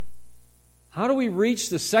How do we reach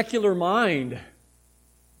the secular mind?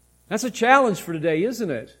 That's a challenge for today,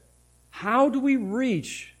 isn't it? How do we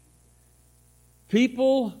reach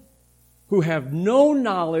people who have no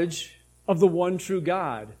knowledge of the one true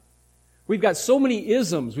God? We've got so many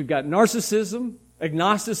isms. We've got narcissism,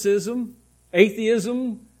 agnosticism,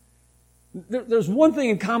 atheism. There's one thing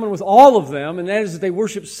in common with all of them, and that is that they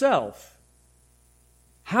worship self.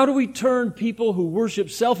 How do we turn people who worship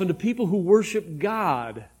self into people who worship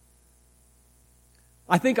God?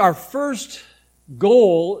 I think our first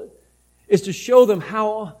goal is to show them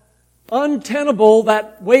how untenable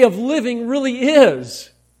that way of living really is.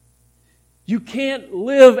 You can't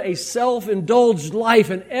live a self-indulged life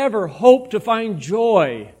and ever hope to find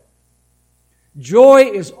joy.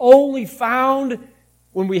 Joy is only found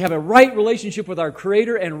when we have a right relationship with our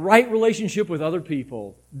Creator and right relationship with other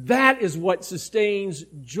people. That is what sustains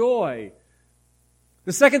joy.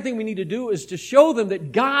 The second thing we need to do is to show them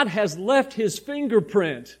that God has left His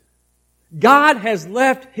fingerprint. God has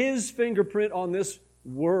left His fingerprint on this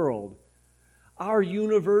world. Our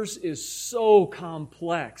universe is so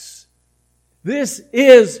complex. This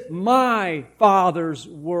is my Father's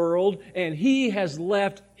world, and He has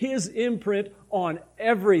left His imprint on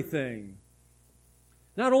everything.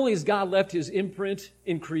 Not only has God left His imprint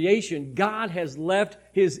in creation, God has left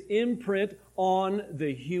His imprint on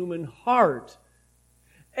the human heart.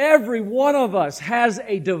 Every one of us has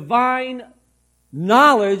a divine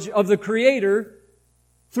knowledge of the Creator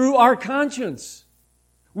through our conscience.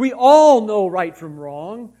 We all know right from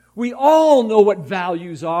wrong. We all know what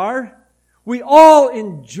values are. We all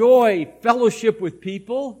enjoy fellowship with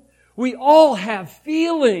people. We all have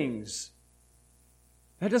feelings.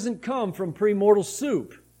 That doesn't come from premortal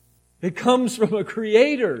soup. It comes from a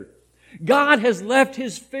Creator. God has left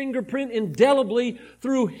His fingerprint indelibly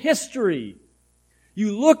through history.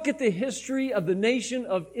 You look at the history of the nation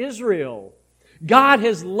of Israel. God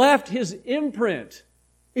has left His imprint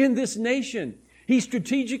in this nation. He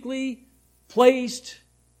strategically placed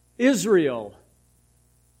Israel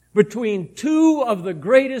between two of the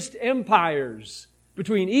greatest empires,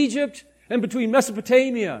 between Egypt and between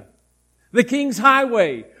Mesopotamia, the King's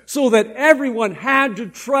Highway, so that everyone had to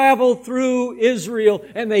travel through Israel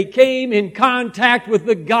and they came in contact with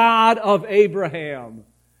the God of Abraham.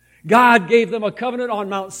 God gave them a covenant on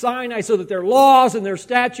Mount Sinai so that their laws and their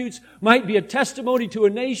statutes might be a testimony to a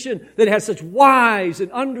nation that has such wise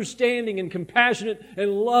and understanding and compassionate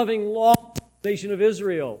and loving law, the nation of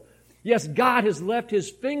Israel. Yes, God has left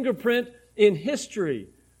His fingerprint in history.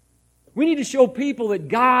 We need to show people that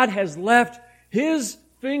God has left His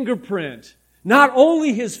fingerprint, not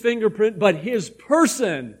only His fingerprint, but His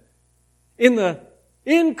person in the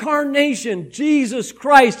incarnation, Jesus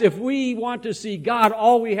Christ. If we want to see God,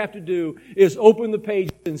 all we have to do is open the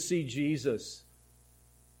pages and see Jesus.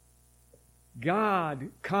 God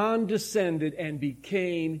condescended and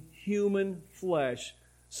became human flesh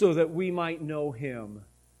so that we might know Him.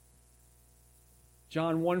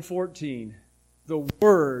 John 1:14, the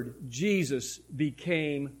Word, Jesus,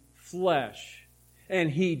 became flesh. And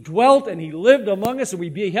He dwelt and He lived among us, and we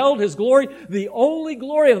beheld His glory, the only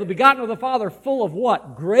glory of the begotten of the Father, full of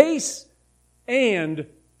what? Grace and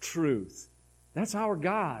truth. That's our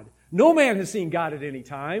God. No man has seen God at any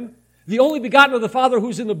time. The only begotten of the Father,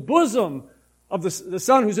 who's in the bosom of the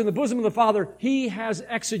Son, who's in the bosom of the Father, He has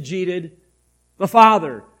exegeted the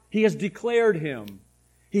Father. He has declared Him.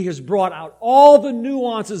 He has brought out all the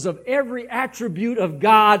nuances of every attribute of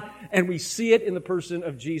God, and we see it in the person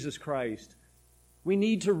of Jesus Christ. We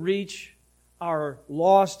need to reach our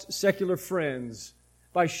lost secular friends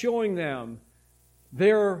by showing them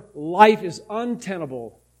their life is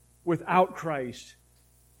untenable without Christ,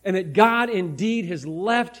 and that God indeed has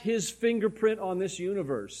left His fingerprint on this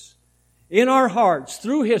universe, in our hearts,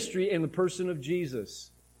 through history, in the person of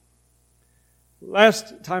Jesus.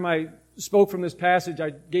 Last time I spoke from this passage,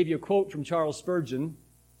 I gave you a quote from Charles Spurgeon,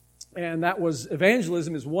 and that was,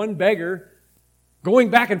 evangelism is one beggar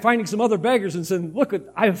going back and finding some other beggars and saying, look,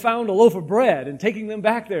 I have found a loaf of bread, and taking them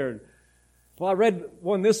back there. Well, I read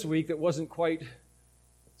one this week that wasn't quite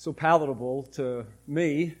so palatable to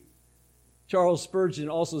me. Charles Spurgeon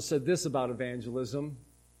also said this about evangelism,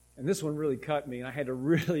 and this one really cut me, and I had to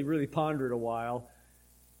really ponder it a while.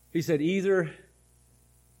 He said, either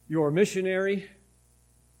you're a missionary,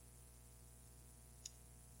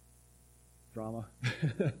 drama,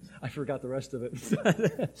 I forgot the rest of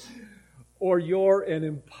it, or you're an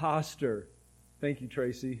imposter. Thank you,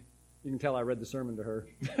 Tracy. You can tell I read the sermon to her.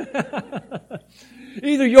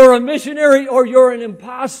 Either you're a missionary or you're an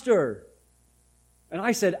imposter. And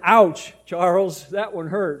I said, ouch, Charles, that one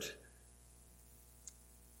hurt.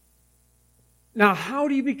 Now, how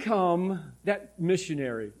do you become that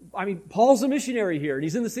missionary? I mean, Paul's a missionary here, and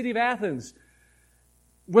he's in the city of Athens.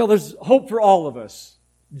 Well, there's hope for all of us.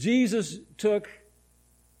 Jesus took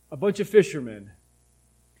a bunch of fishermen,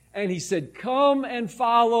 and he said, "Come and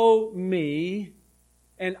follow me,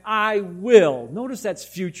 and I will." Notice that's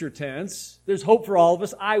future tense. There's hope for all of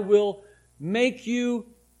us. I will make you,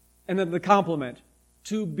 and then the complement,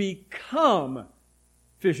 to become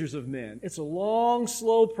fishers of men. It's a long,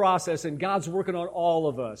 slow process, and God's working on all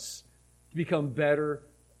of us to become better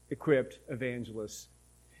equipped evangelists.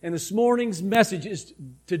 And this morning's message is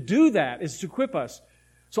to do that, is to equip us.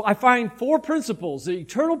 So I find 4 principles, the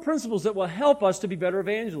eternal principles that will help us to be better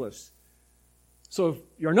evangelists. So if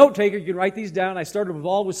you're a note taker, you can write these down. I started with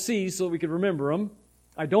all with C's so we could remember them.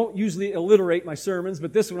 I don't usually alliterate my sermons,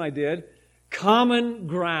 but this one I did. Common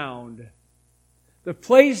ground. The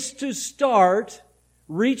place to start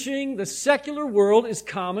reaching the secular world is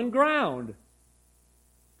common ground.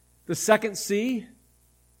 The second C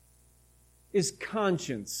is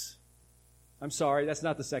conscience. I'm sorry, that's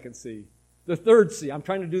not the second C. The third C. I'm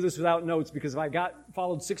trying to do this without notes because if I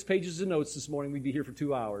followed 6 pages of notes this morning, we'd be here for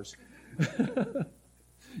 2 hours.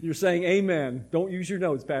 You're saying amen. Don't use your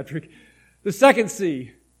notes, Patrick. The second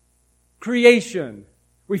C, creation.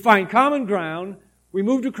 We find common ground, we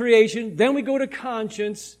move to creation, then we go to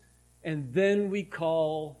conscience, and then we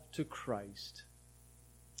call to Christ.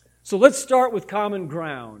 So let's start with common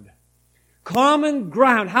ground. Common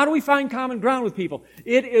ground. How do we find common ground with people?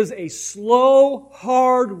 It is a slow,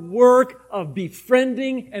 hard work of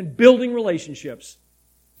befriending and building relationships.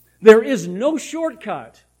 There is no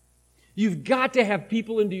shortcut. You've got to have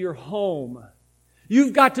people into your home.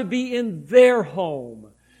 You've got to be in their home.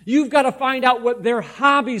 You've got to find out what their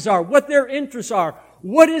hobbies are, what their interests are.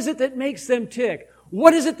 What is it that makes them tick?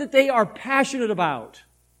 What is it that they are passionate about?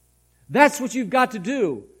 That's what you've got to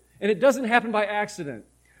do. And it doesn't happen by accident.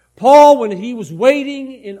 Paul, when he was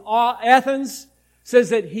waiting in Athens, says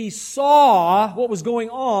that he saw what was going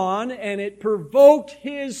on and it provoked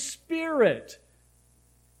his spirit.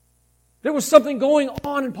 There was something going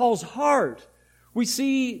on in Paul's heart. We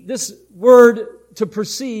see this word to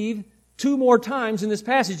perceive 2 more times in this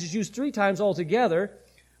passage. It's used 3 times altogether,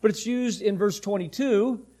 but it's used in verse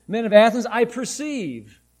 22. Men of Athens, I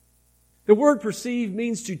perceive. The word perceive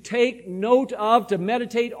means to take note of, to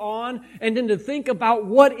meditate on, and then to think about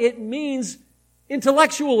what it means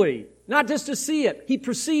intellectually, not just to see it. He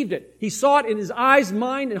perceived it. He saw it in his eyes,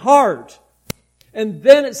 mind, and heart. And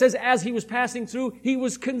then it says, as he was passing through, he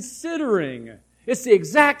was considering. It's the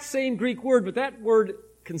exact same Greek word, but that word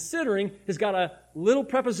considering has got a little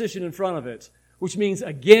preposition in front of it, which means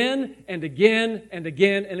again and again and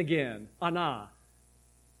again and again. Ana.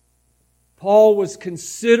 Paul was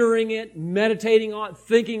considering it, meditating on it,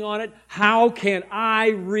 thinking on it. How can I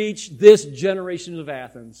reach this generation of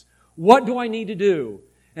Athens? What do I need to do?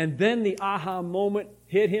 And then the aha moment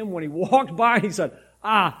hit him when he walked by. He said,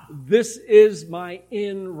 this is my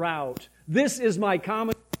en route. This is my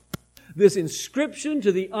common, this inscription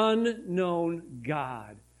to the unknown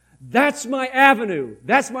God. That's my avenue.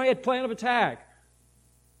 That's my plan of attack.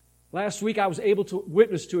 Last week I was able to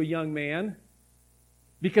witness to a young man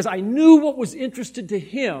because I knew what was interested to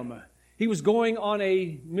him. He was going on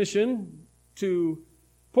a mission to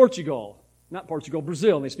Portugal. Not Portugal,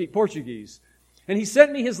 Brazil, and they speak Portuguese. And he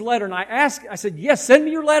sent me his letter, and I said, yes, send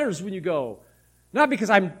me your letters when you go. Not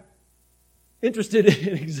because I'm interested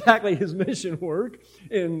in exactly his mission work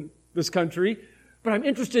in this country, but I'm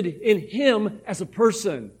interested in him as a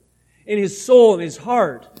person, in his soul and his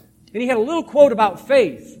heart. And he had a little quote about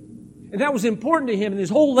faith, and that was important to him, and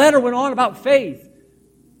his whole letter went on about faith.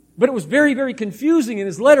 But it was very, very confusing in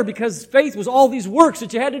his letter because faith was all these works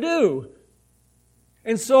that you had to do.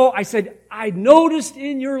 And so I said, I noticed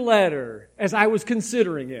in your letter as I was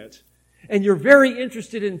considering it, and you're very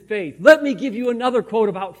interested in faith. Let me give you another quote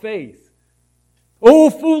about faith. O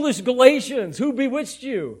foolish Galatians, who bewitched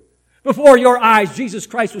you? Before your eyes, Jesus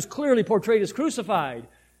Christ was clearly portrayed as crucified.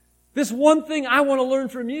 This one thing I want to learn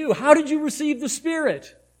from you. How did you receive the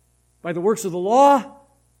Spirit? By the works of the law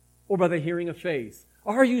or by the hearing of faith?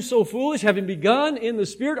 Are you so foolish? Having begun in the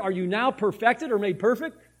Spirit, are you now perfected or made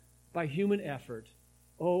perfect? By human effort.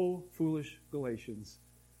 Oh, foolish Galatians.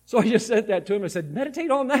 So I just sent that to him. I said, meditate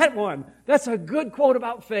on that one. That's a good quote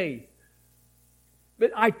about faith.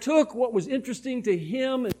 But I took what was interesting to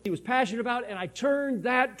him and he was passionate about, and I turned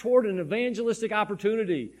that toward an evangelistic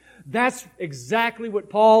opportunity. That's exactly what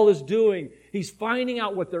Paul is doing. He's finding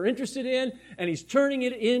out what they're interested in, and he's turning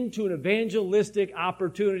it into an evangelistic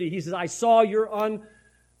opportunity. He says, I saw your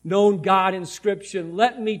unknown God inscription.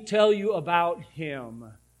 Let me tell you about Him.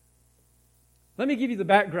 Let me give you the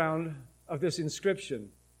background of this inscription.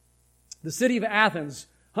 The city of Athens,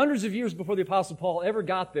 hundreds of years before the Apostle Paul ever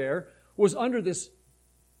got there, was under this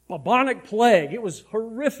bubonic plague. It was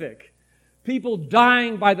horrific. People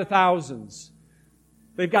dying by the thousands.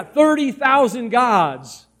 They've got 30,000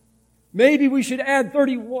 gods. Maybe we should add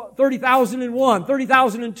 30,001,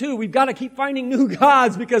 30,002. We've got to keep finding new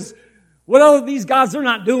gods because without these gods, they're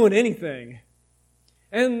not doing anything.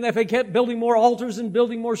 And if they kept building more altars and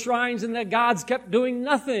building more shrines, and the gods kept doing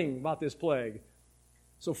nothing about this plague.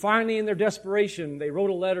 So finally, in their desperation, they wrote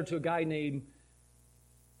a letter to a guy named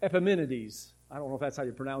Epimenides. I don't know if that's how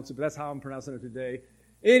you pronounce it, but that's how I'm pronouncing it today.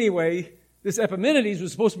 Anyway, this Epimenides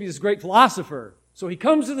was supposed to be this great philosopher. So he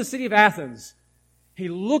comes to the city of Athens. He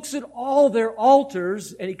looks at all their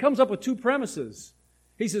altars, and he comes up with two premises.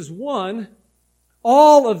 He says, one,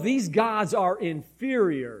 all of these gods are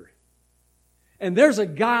inferior. And there's a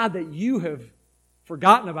God that you have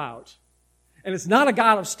forgotten about. And it's not a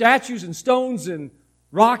God of statues and stones and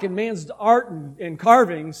rock and man's art and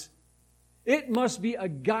carvings. It must be a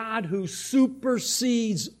God who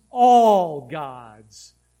supersedes all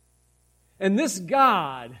gods. And this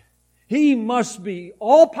God, He must be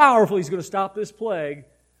all-powerful. He's going to stop this plague.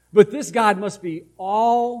 But this God must be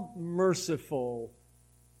all-merciful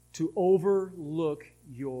to overlook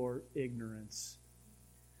your ignorance.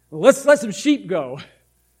 Let's let some sheep go.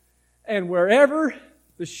 And wherever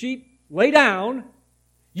the sheep lay down,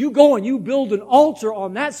 you go and you build an altar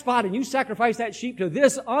on that spot and you sacrifice that sheep to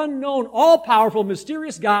this unknown, all-powerful,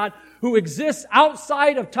 mysterious God who exists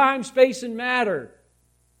outside of time, space, and matter.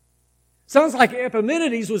 Sounds like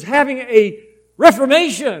Epimenides was having a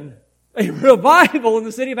reformation, a revival in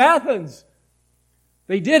the city of Athens.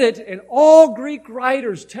 They did it, and all Greek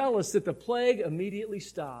writers tell us that the plague immediately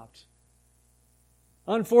stopped.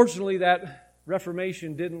 Unfortunately, that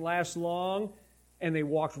Reformation didn't last long, and they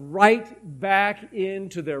walked right back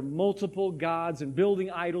into their multiple gods and building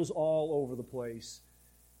idols all over the place.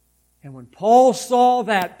 And when Paul saw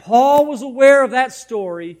that, Paul was aware of that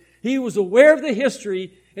story. He was aware of the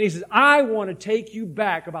history, and he says, I want to take you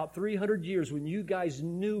back about 300 years when you guys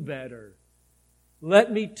knew better.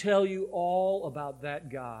 Let me tell you all about that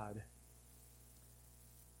God.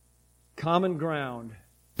 Common ground.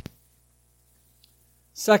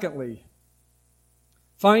 Secondly,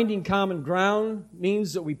 finding common ground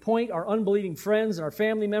means that we point our unbelieving friends and our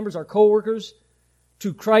family members, our co-workers,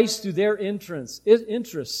 to Christ through their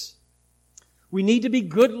interests. We need to be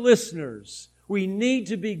good listeners. We need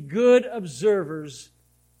to be good observers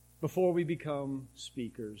before we become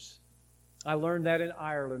speakers. I learned that in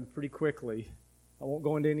Ireland pretty quickly. I won't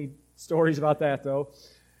go into any stories about that, though.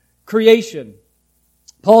 Creation.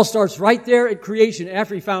 Paul starts right there at creation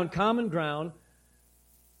after he found common ground.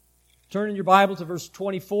 Turn in your Bible to verse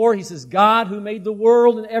 24. He says, God who made the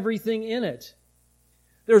world and everything in it.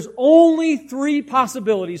 There's only three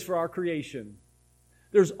possibilities for our creation.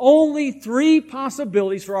 There's only three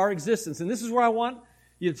possibilities for our existence. And this is where I want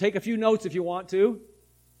you to take a few notes if you want to.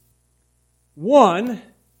 One,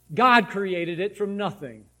 God created it from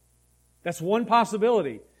nothing. That's one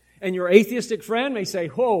possibility. And your atheistic friend may say,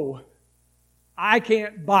 whoa, I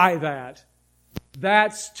can't buy that.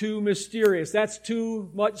 That's too mysterious. That's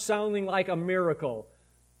too much sounding like a miracle.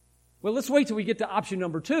 Well, let's wait till we get to option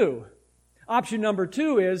number two. Option number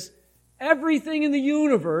two is everything in the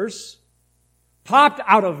universe popped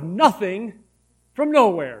out of nothing from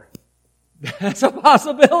nowhere. That's a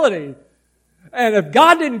possibility. And if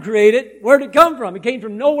God didn't create it, where did it come from? It came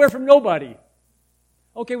from nowhere, from nobody.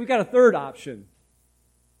 Okay, we've got a third option.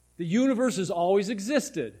 The universe has always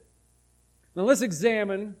existed. Now let's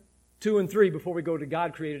examine 2 and 3 before we go to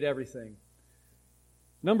God created everything.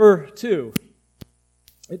 Number 2,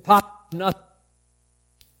 it popped nothing.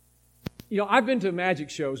 You know, I've been to magic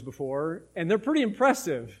shows before, and they're pretty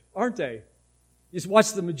impressive, aren't they? You just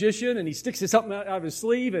watch the magician, and he sticks something out of his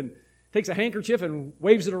sleeve and takes a handkerchief and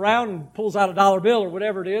waves it around and pulls out a dollar bill or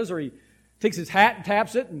whatever it is, or he takes his hat and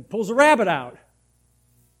taps it and pulls a rabbit out.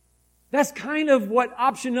 That's kind of what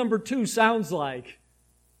option number 2 sounds like.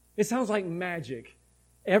 It sounds like magic.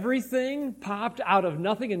 Everything popped out of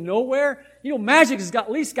nothing and nowhere. You know, magic has got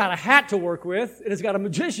at least got a hat to work with, and it's got a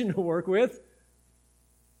magician to work with.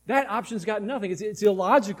 That option's got nothing. It's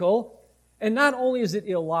illogical. And not only is it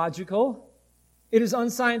illogical, it is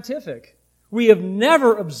unscientific. We have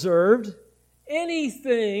never observed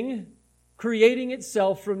anything creating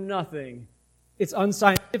itself from nothing. It's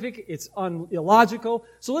unscientific. It's illogical.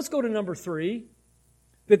 So let's go to number 3,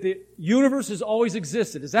 that the universe has always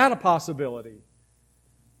existed. Is that a possibility?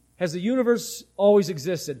 Has the universe always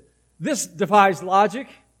existed? This defies logic,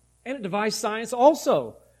 and it defies science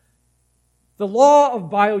also. The law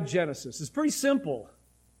of biogenesis is pretty simple.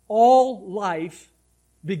 all life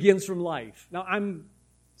begins from life. Now, I'm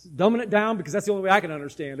dumbing it down because that's the only way I can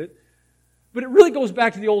understand it. But it really goes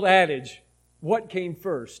back to the old adage, what came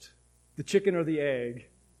first, the chicken or the egg?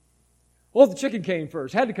 Well, the chicken came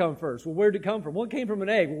first, had to come first. Well, where did it come from? Well, it came from an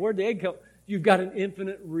egg. Well, where did the egg come? You've got an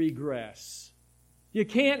infinite regress. You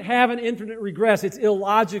can't have an infinite regress. It's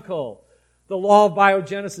illogical. The law of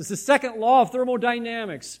biogenesis. The second law of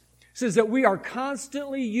thermodynamics says that we are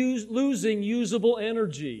constantly losing usable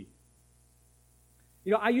energy.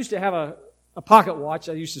 You know, I used to have a pocket watch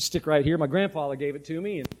I used to stick right here. My grandfather gave it to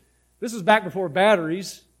me, and this was back before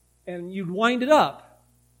batteries, and you'd wind it up.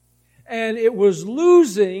 And it was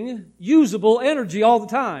losing usable energy all the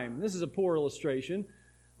time. This is a poor illustration,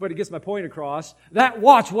 but it gets my point across. That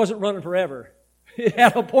watch wasn't running forever. It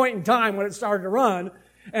had a point in time when it started to run,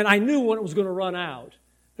 and I knew when it was going to run out.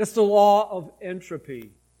 That's the law of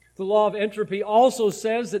entropy. The law of entropy also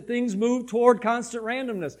says that things move toward constant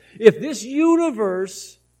randomness. If this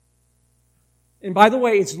universe, and by the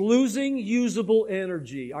way, it's losing usable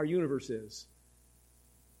energy, our universe is.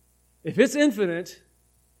 If it's infinite,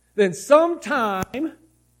 then sometime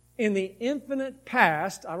in the infinite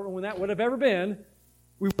past, I don't know when that would have ever been,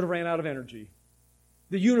 we would have ran out of energy.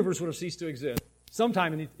 The universe would have ceased to exist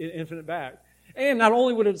sometime in the infinite back. And not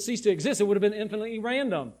only would it cease to exist, it would have been infinitely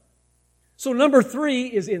random. So number 3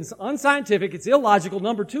 is unscientific, it's illogical.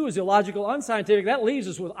 Number 2 is illogical, unscientific. That leaves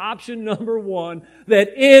us with option number 1, that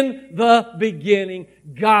in the beginning,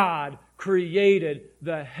 God created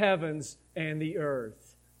the heavens and the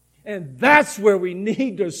earth. And that's where we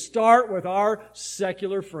need to start with our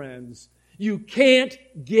secular friends. You can't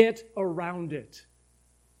get around it.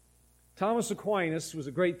 Thomas Aquinas was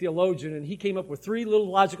a great theologian, and he came up with 3 little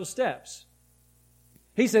logical steps.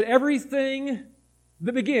 He said, everything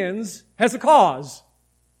that begins has a cause.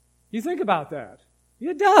 You think about that.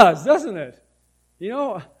 It does, doesn't it? You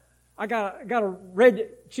know, I got a red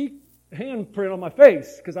cheek handprint on my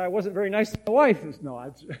face because I wasn't very nice to my wife.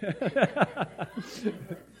 No,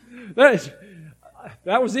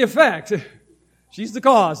 that was the effect. She's the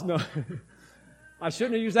cause. No, I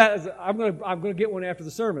shouldn't have used that. I'm going to get one after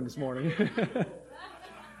the sermon this morning.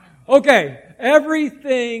 Okay,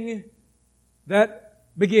 everything that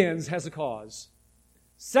begins has a cause.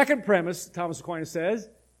 Second premise, Thomas Aquinas says,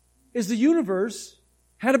 is the universe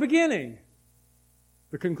had a beginning.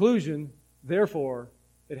 The conclusion, therefore,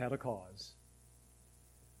 it had a cause.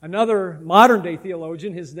 Another modern-day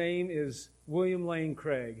theologian, his name is William Lane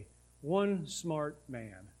Craig, one smart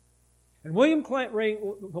man. And William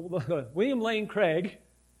Lane Craig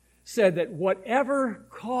said that whatever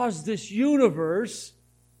caused this universe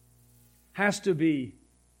has to be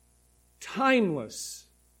timeless,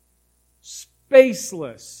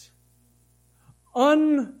 spaceless,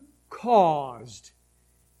 uncaused,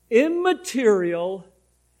 immaterial,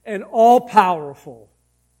 and all-powerful.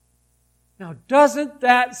 Now, doesn't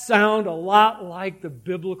that sound a lot like the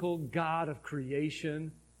biblical God of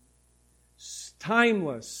creation?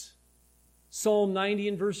 Timeless. Psalm 90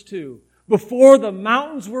 and verse 2. Before the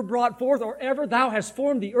mountains were brought forth, or ever thou hast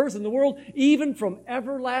formed the earth and the world, even from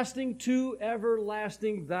everlasting to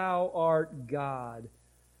everlasting thou art God.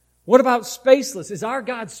 What about spaceless? Is our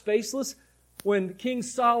God spaceless? When King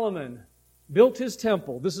Solomon built his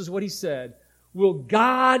temple, this is what he said, will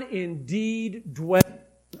God indeed dwell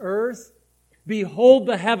on earth? Behold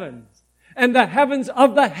the heavens, and the heavens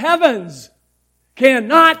of the heavens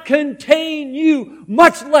cannot contain you,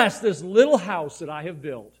 much less this little house that I have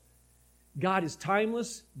built. God is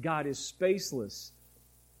timeless. God is spaceless.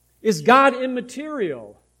 Is God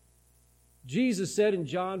immaterial? Jesus said in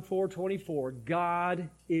John 4:24, God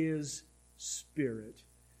is spirit.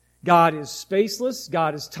 God is spaceless.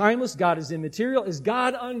 God is timeless. God is immaterial. Is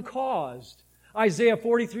God uncaused? Isaiah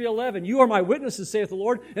 43:11, you are my witnesses, saith the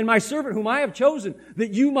Lord, and my servant whom I have chosen,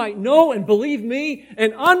 that you might know and believe me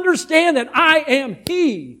and understand that I am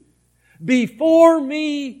He. Before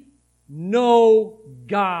me, no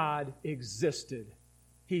God existed.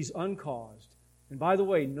 He's uncaused. And by the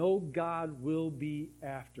way, no God will be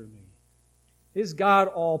after me. Is God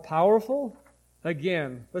all-powerful?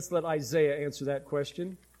 Again, let's let Isaiah answer that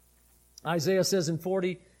question. Isaiah says in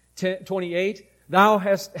 40:28,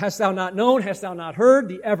 hast thou not known, hast thou not heard,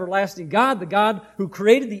 the everlasting God, the God who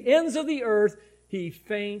created the ends of the earth, He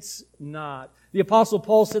faints not. The Apostle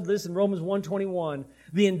Paul said this in Romans 1:21,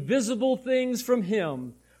 the invisible things from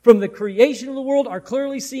Him, from the creation of the world, are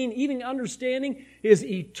clearly seen, even understanding His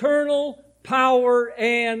eternal power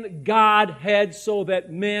and Godhead, so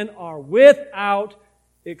that men are without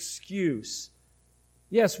excuse.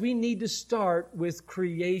 Yes, we need to start with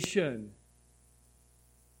creation.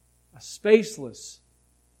 A spaceless,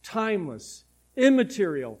 timeless,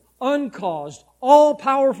 immaterial, uncaused,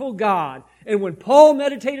 all-powerful God. And when Paul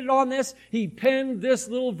meditated on this, he penned this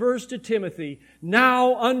little verse to Timothy.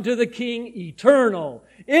 Now unto the King, eternal,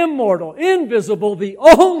 immortal, invisible, the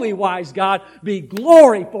only wise God, be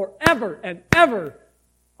glory forever and ever.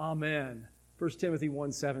 Amen. 1 Timothy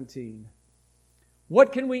 1:17.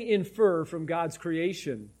 What can we infer from God's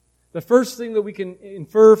creation? The first thing that we can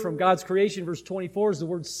infer from God's creation, verse 24, is the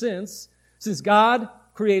word since. Since God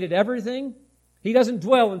created everything, He doesn't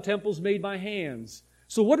dwell in temples made by hands.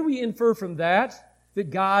 So what do we infer from that? That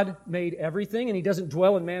God made everything and He doesn't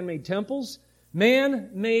dwell in man-made temples?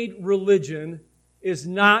 Man-made religion is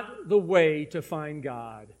not the way to find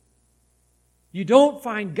God. You don't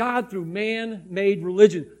find God through man-made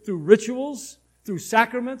religion, through rituals, through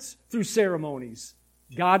sacraments, through ceremonies.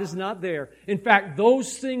 God is not there. In fact,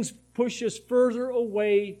 those things push us further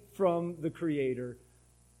away from the Creator.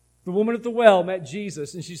 The woman at the well met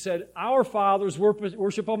Jesus, and she said, "Our fathers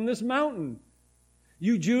worship on this mountain.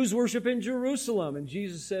 You Jews worship in Jerusalem." And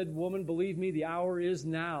Jesus said, "Woman, believe me, the hour is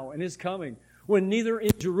now and is coming, when neither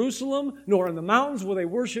in Jerusalem nor in the mountains will they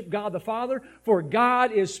worship God the Father, for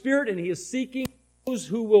God is Spirit, and He is seeking those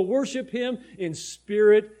who will worship Him in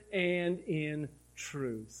spirit and in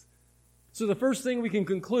truth." So the first thing we can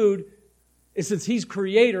conclude is, since He's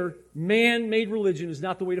Creator, man-made religion is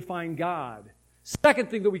not the way to find God. Second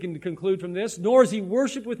thing that we can conclude from this, nor is He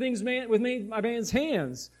worshipped with things made by man's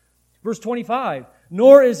hands. Verse 25,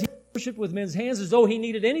 nor is He worshipped with men's hands as though He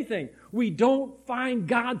needed anything. We don't find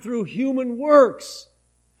God through human works.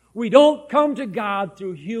 We don't come to God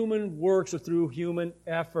through human works or through human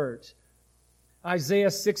effort. Isaiah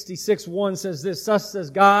 66:1 says this, "Thus says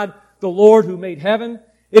God, the Lord who made heaven,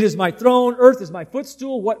 it is my throne, earth is my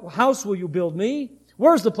footstool. What house will you build me?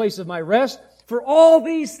 Where's the place of my rest? For all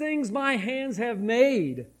these things my hands have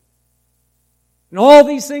made. And all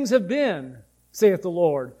these things have been, saith the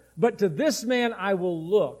Lord. But to this man I will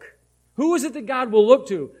look." Who is it that God will look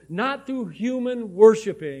to? Not through human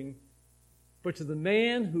worshiping, but to the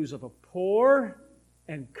man who's of a poor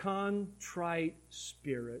and contrite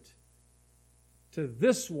spirit. To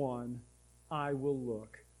this one I will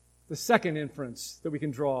look. The second inference that we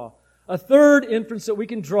can draw. A third inference that we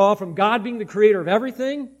can draw from God being the creator of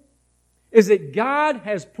everything is that God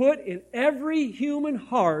has put in every human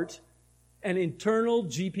heart an internal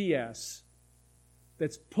GPS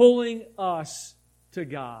that's pulling us to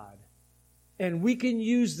God. And we can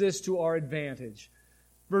use this to our advantage.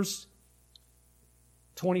 Verse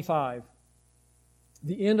 25.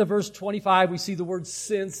 The end of verse 25, we see the word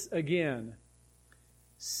since again.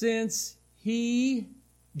 Since He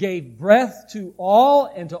gave breath to all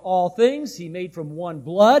and to all things, He made from one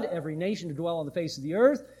blood every nation to dwell on the face of the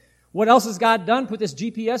earth. What else has God done? Put this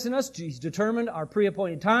GPS in us. He's determined our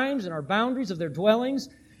pre-appointed times and our boundaries of their dwellings.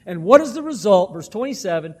 And what is the result? Verse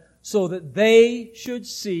 27, so that they should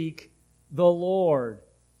seek the Lord.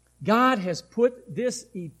 God has put this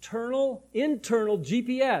eternal, internal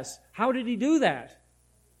GPS. How did He do that?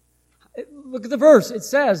 Look at the verse. It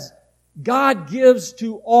says, God gives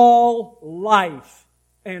to all life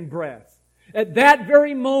and breath. At that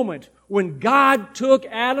very moment, when God took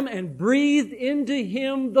Adam and breathed into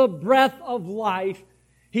him the breath of life,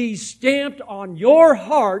 He stamped on your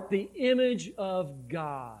heart the image of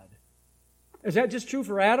God. Is that just true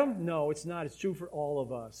for Adam? No, it's not. It's true for all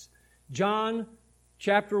of us. John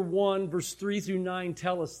chapter 1, verse 3 through 9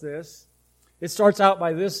 tell us this. It starts out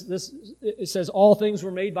by this. It says, all things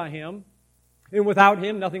were made by Him, and without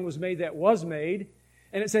Him nothing was made that was made.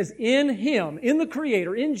 And it says, in Him, in the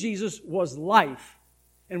Creator, in Jesus, was life.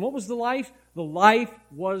 And what was the life? The life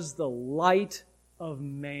was the light of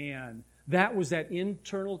man. That was that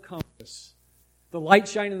internal compass. The light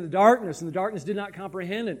shined in the darkness, and the darkness did not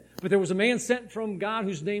comprehend it. But there was a man sent from God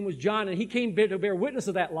whose name was John, and he came to bear witness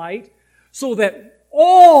of that light, so that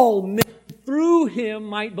all men through him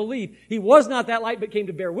might believe. He was not that light, but came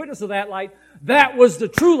to bear witness of that light. That was the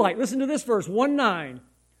true light. Listen to this verse, 1:9.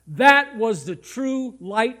 That was the true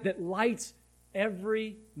light that lights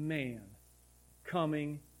every man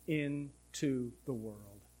coming into the world.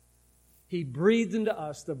 He breathed into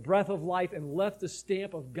us the breath of life and left the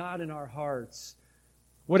stamp of God in our hearts.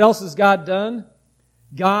 What else has God done?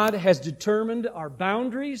 God has determined our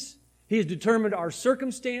boundaries. He has determined our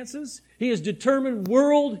circumstances. He has determined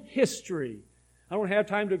world history. I don't have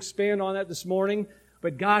time to expand on that this morning,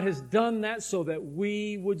 but God has done that so that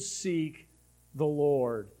we would seek the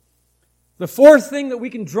Lord. The fourth thing that we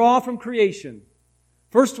can draw from creation.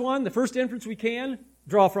 The first inference we can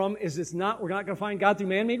draw from is we're not going to find God through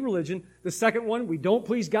man-made religion. The second one, we don't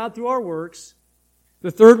please God through our works.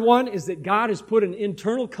 The third one is that God has put an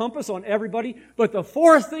internal compass on everybody. But the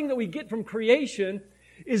fourth thing that we get from creation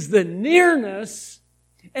is the nearness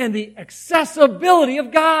and the accessibility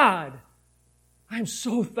of God. I'm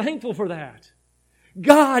so thankful for that.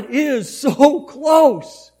 God is so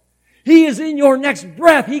close. He is in your next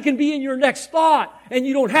breath. He can be in your next thought. And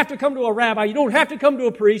you don't have to come to a rabbi. You don't have to come to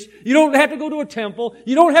a priest. You don't have to go to a temple.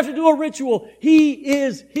 You don't have to do a ritual. He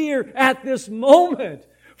is here at this moment.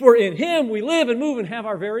 For in Him we live and move and have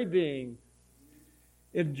our very being.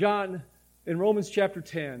 In Romans chapter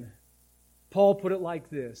 10, Paul put it like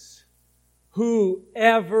this: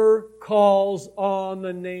 whoever calls on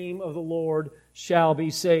the name of the Lord shall be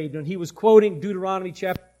saved. And he was quoting Deuteronomy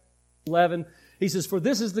chapter 11. He says, for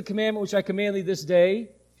this is the commandment which I command thee this day.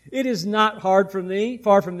 It is not far from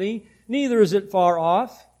thee, neither is it far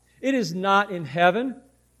off. It is not in heaven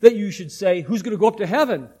that you should say, who's going to go up to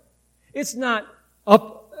heaven? It's not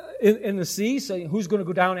up in the sea, saying, who's going to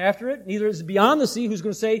go down after it? Neither is it beyond the sea, who's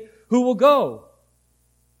going to say, who will go?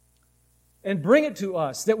 And bring it to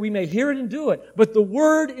us, that we may hear it and do it. But the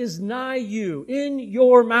word is nigh you, in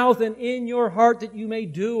your mouth and in your heart, that you may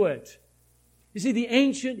do it. You see, the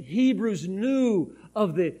ancient Hebrews knew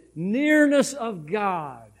of the nearness of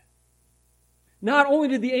God. Not only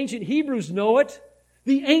did the ancient Hebrews know it,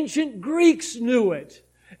 the ancient Greeks knew it.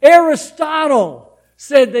 Aristotle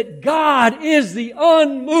said that God is the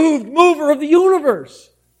unmoved mover of the universe.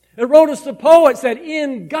 Herodotus the poet said,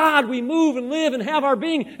 in God we move and live and have our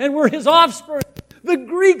being, and we're His offspring. The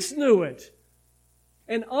Greeks knew it.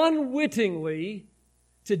 And unwittingly,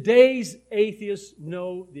 today's atheists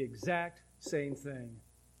know the exact same thing.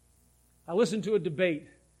 I listened to a debate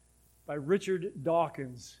by Richard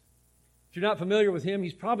Dawkins. If you're not familiar with him,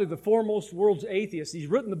 he's probably the foremost world's atheist. He's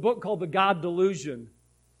written a book called The God Delusion.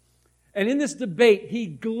 And in this debate, he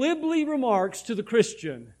glibly remarks to the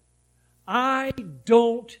Christian, I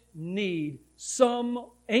don't need some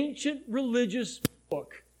ancient religious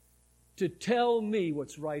book to tell me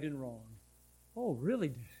what's right and wrong. Oh,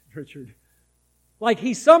 really, Richard? Like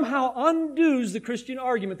he somehow undoes the Christian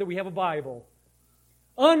argument that we have a Bible.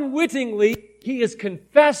 Unwittingly, he has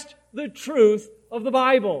confessed the truth of the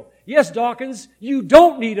Bible. Yes, Dawkins, you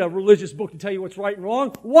don't need a religious book to tell you what's right and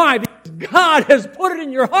wrong. Why? Because God has put it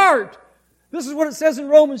in your heart. This is what it says in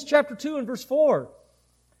Romans chapter 2 and verse 4.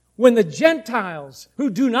 When the Gentiles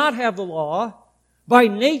who do not have the law, by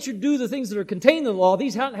nature do the things that are contained in the law,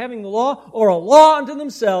 these not having the law, are a law unto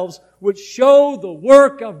themselves, which show the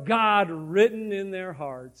work of God written in their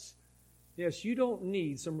hearts. Yes, you don't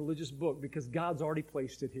need some religious book because God's already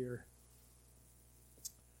placed it here.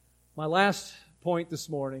 My last point this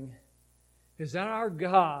morning is that our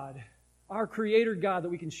God, our Creator God that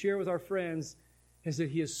we can share with our friends, is that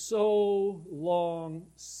He is so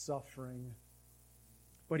long-suffering.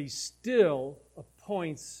 But He still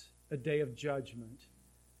appoints a day of judgment.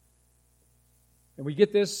 And we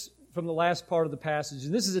get this from the last part of the passage.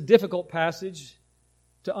 And this is a difficult passage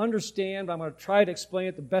to understand, but I'm going to try to explain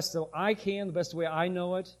it the best that I can, the best way I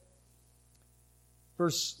know it.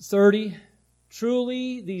 Verse 30,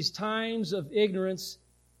 truly these times of ignorance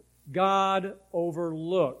God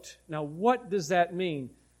overlooked. Now, what does that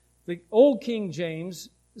mean? The old King James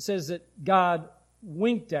says that God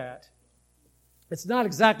winked at. It's not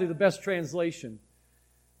exactly the best translation.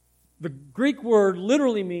 The Greek word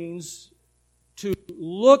literally means to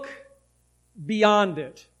look beyond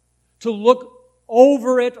it, to look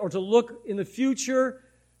over it, or to look in the future,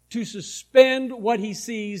 to suspend what He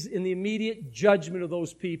sees in the immediate judgment of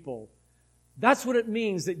those people. That's what it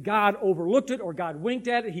means that God overlooked it or God winked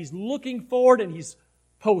at it. He's looking forward and He's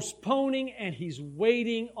postponing and He's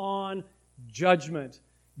waiting on judgment.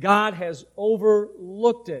 God has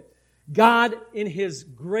overlooked it. God, in His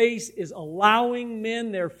grace, is allowing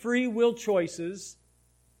men their free will choices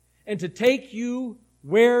and to take you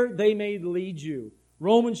where they may lead you.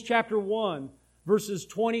 Romans chapter 1, verses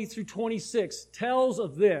 20 through 26 tells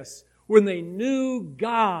of this. When they knew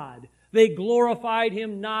God, they glorified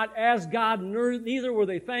Him not as God, neither were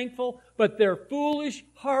they thankful, but their foolish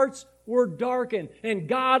hearts were darkened, and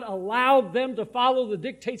God allowed them to follow the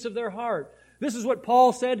dictates of their heart. This is what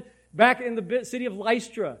Paul said back in the city of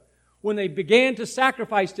Lystra. When they began to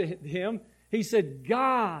sacrifice to Him, he said,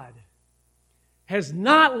 God has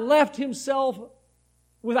not left Himself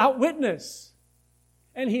without witness,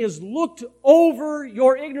 and He has looked over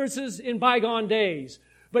your ignorances in bygone days.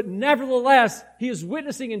 But nevertheless, He is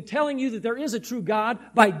witnessing and telling you that there is a true God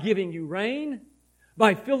by giving you rain,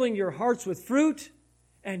 by filling your hearts with fruit,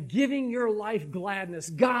 and giving your life gladness.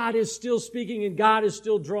 God is still speaking and God is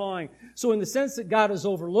still drawing. So in the sense that God is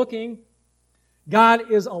overlooking,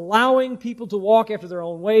 God is allowing people to walk after their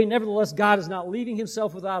own way. Nevertheless, God is not leaving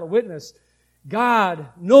Himself without a witness. God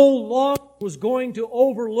no longer was going to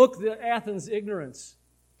overlook the Athens' ignorance.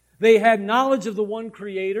 They had knowledge of the one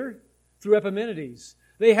Creator through Epimenides.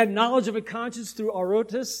 They had knowledge of a conscience through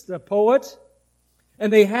Aratus, the poet.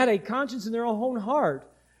 And they had a conscience in their own heart.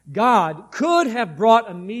 God could have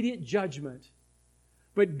brought immediate judgment.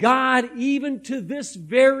 But God, even to this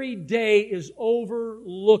very day, is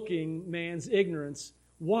overlooking man's ignorance.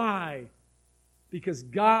 Why? Because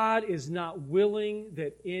God is not willing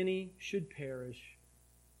that any should perish,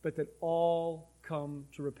 but that all come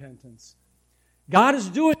to repentance. God is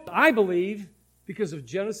doing it, I believe, because of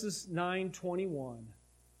Genesis 9:21.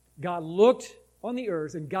 God looked on the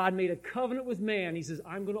earth and God made a covenant with man. He says,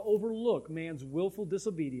 I'm going to overlook man's willful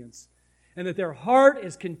disobedience and that their heart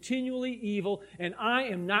is continually evil, and I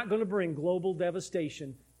am not going to bring global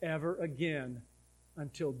devastation ever again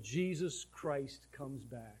until Jesus Christ comes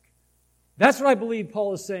back. That's what I believe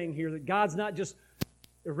Paul is saying here, that God's not just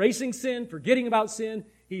erasing sin, forgetting about sin.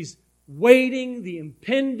 He's waiting the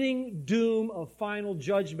impending doom of final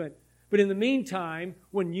judgment. But in the meantime,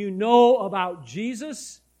 when you know about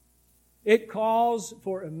Jesus, it calls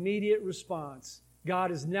for immediate response.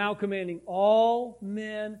 God is now commanding all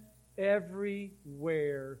men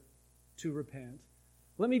everywhere to repent.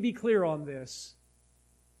 Let me be clear on this.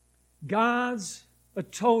 God's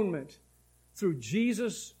atonement through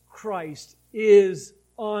Jesus Christ is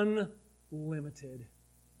unlimited.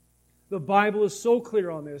 The Bible is so clear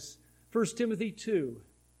on this. 1 Timothy 2.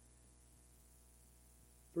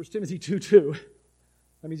 1 Timothy 2:2.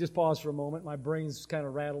 Let me just pause for a moment. My brain's kind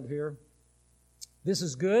of rattled here. This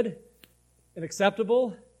is good and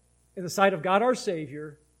acceptable in the sight of God our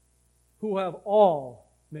Savior, who will have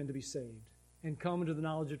all men to be saved and come into the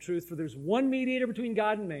knowledge of truth. For there's one mediator between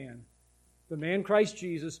God and man, the man Christ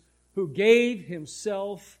Jesus, who gave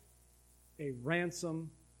Himself a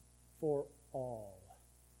ransom for all.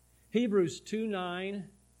 Hebrews 2:9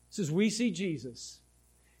 says, we see Jesus.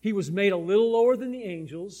 He was made a little lower than the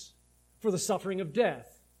angels for the suffering of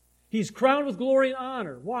death. He's crowned with glory and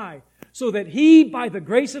honor. Why? So that He, by the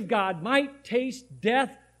grace of God, might taste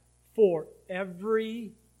death for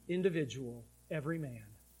every individual, every man.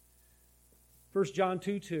 1 John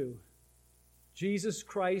 2:2. Jesus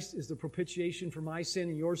Christ is the propitiation for my sin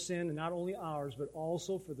and your sin, and not only ours, but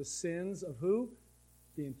also for the sins of who?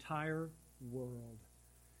 The entire world.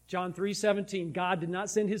 John 3:17. God did not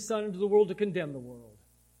send His Son into the world to condemn the world,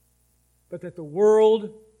 but that the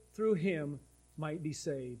world through Him might be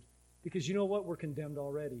saved. Because you know what? We're condemned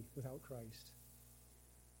already without Christ.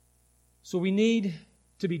 So we need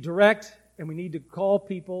to be direct, and we need to call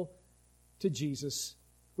people to Jesus.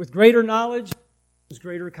 With greater knowledge, there's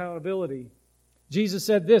greater accountability. Jesus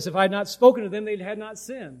said this, if I had not spoken to them, they had not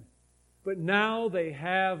sinned. But now they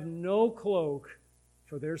have no cloak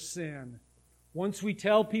for their sin. Once we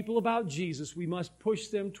tell people about Jesus, we must push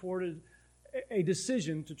them toward a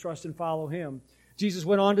decision to trust and follow Him. Jesus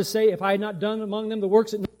went on to say, if I had not done among them the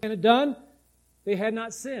works that no man had done, they had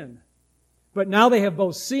not sinned. But now they have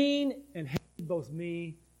both seen and hated both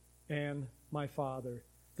me and my Father.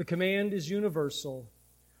 The command is universal.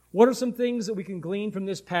 What are some things that we can glean from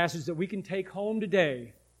this passage that we can take home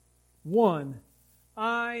today? One,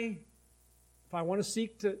 if I want to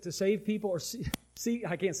seek to save people, or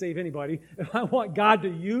I can't save anybody. If I want God to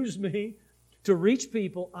use me to reach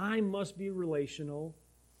people, I must be relational.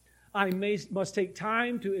 I must take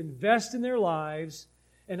time to invest in their lives,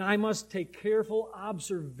 and I must take careful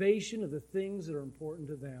observation of the things that are important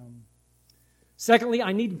to them. Secondly,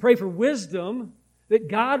 I need to pray for wisdom that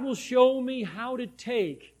God will show me how to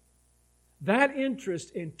take that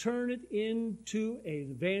interest and turn it into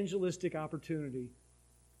an evangelistic opportunity.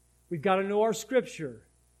 We've got to know our Scripture.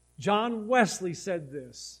 John Wesley said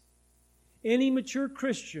this, any mature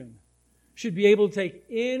Christian should be able to take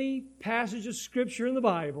any passage of Scripture in the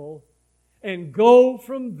Bible and go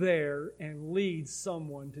from there and lead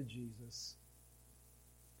someone to Jesus.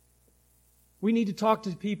 We need to talk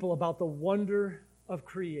to people about the wonder of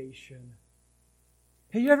creation.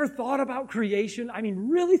 Have you ever thought about creation? I mean,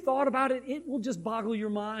 really thought about it? It will just boggle your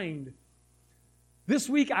mind. This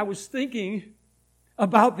week I was thinking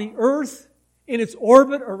about the earth in its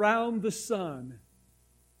orbit around the sun.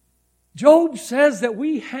 Job says that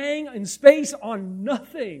we hang in space on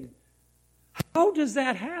nothing. How does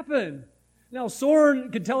that happen? Now,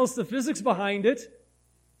 Soren can tell us the physics behind it.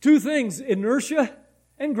 Two things, inertia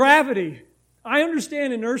and gravity. I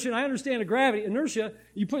understand inertia and I understand gravity. Inertia,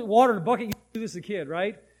 you put water in a bucket, you do this as a kid,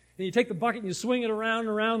 right? And you take the bucket and you swing it around and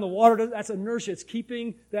around the water. That's inertia. It's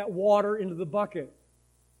keeping that water into the bucket.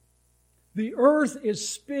 The earth is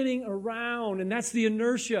spinning around, and that's the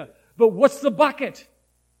inertia. But what's the bucket?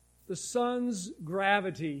 The sun's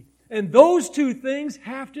gravity. And those two things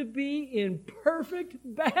have to be in perfect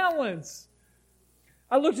balance.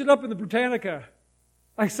 I looked it up in the Britannica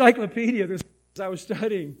Encyclopedia as I was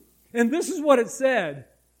studying. And this is what it said.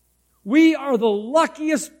 We are the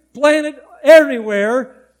luckiest planet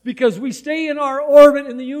everywhere because we stay in our orbit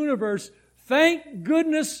in the universe. Thank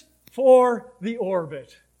goodness for the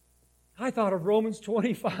orbit. I thought of Romans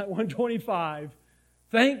 1:25.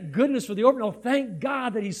 Thank goodness for the orbit. No, thank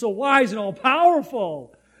God that He's so wise and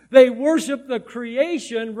all-powerful. They worship the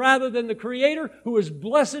creation rather than the Creator who is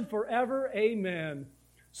blessed forever. Amen.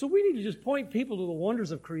 So we need to just point people to the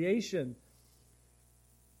wonders of creation.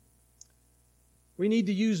 We need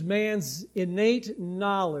to use man's innate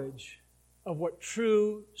knowledge of what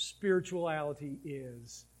true spirituality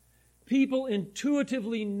is. People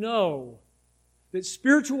intuitively know that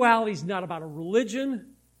spirituality is not about a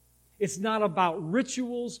religion. It's not about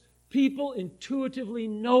rituals. People intuitively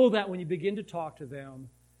know that when you begin to talk to them.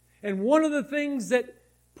 And one of the things that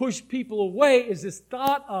push people away is this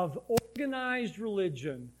thought of organized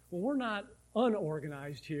religion. Well, we're not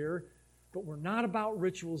unorganized here, but we're not about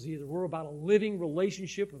rituals either. We're about a living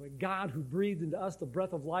relationship with a God who breathed into us the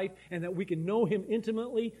breath of life and that we can know Him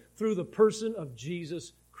intimately through the person of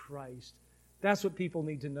Jesus Christ. That's what people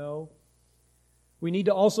need to know. We need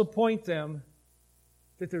to also point them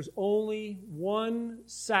that there's only one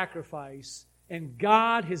sacrifice, and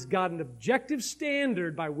God has got an objective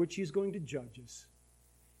standard by which He's going to judge us.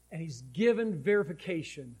 And He's given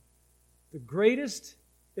verification. The greatest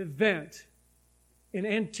event in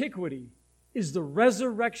antiquity is the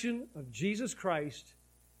resurrection of Jesus Christ,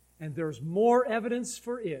 and there's more evidence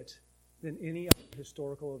for it than any other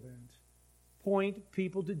historical event. Point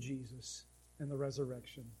people to Jesus and the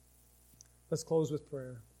resurrection. Let's close with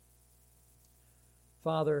prayer.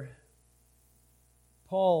 Father,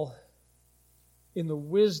 Paul, in the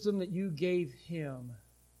wisdom that You gave him,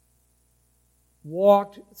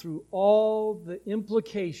 walked through all the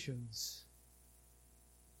implications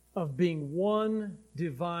of being one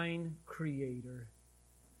divine Creator.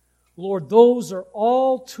 Lord, those are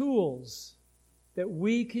all tools that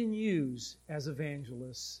we can use as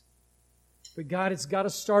evangelists. But God, it's got to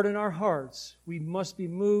start in our hearts. We must be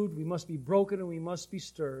moved, we must be broken, and we must be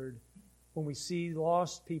stirred when we see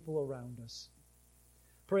lost people around us.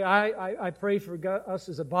 I pray for us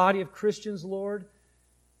as a body of Christians, Lord,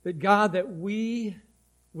 that God, that we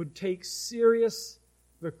would take serious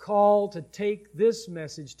the call to take this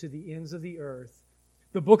message to the ends of the earth.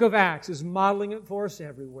 The book of Acts is modeling it for us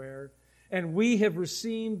everywhere, and we have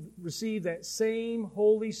received that same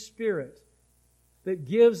Holy Spirit that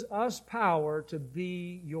gives us power to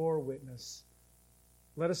be Your witness.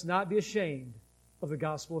 Let us not be ashamed of the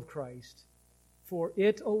gospel of Christ, for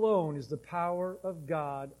it alone is the power of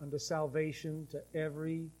God unto salvation to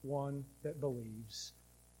every one that believes.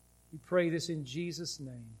 We pray this in Jesus'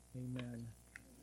 name. Amen.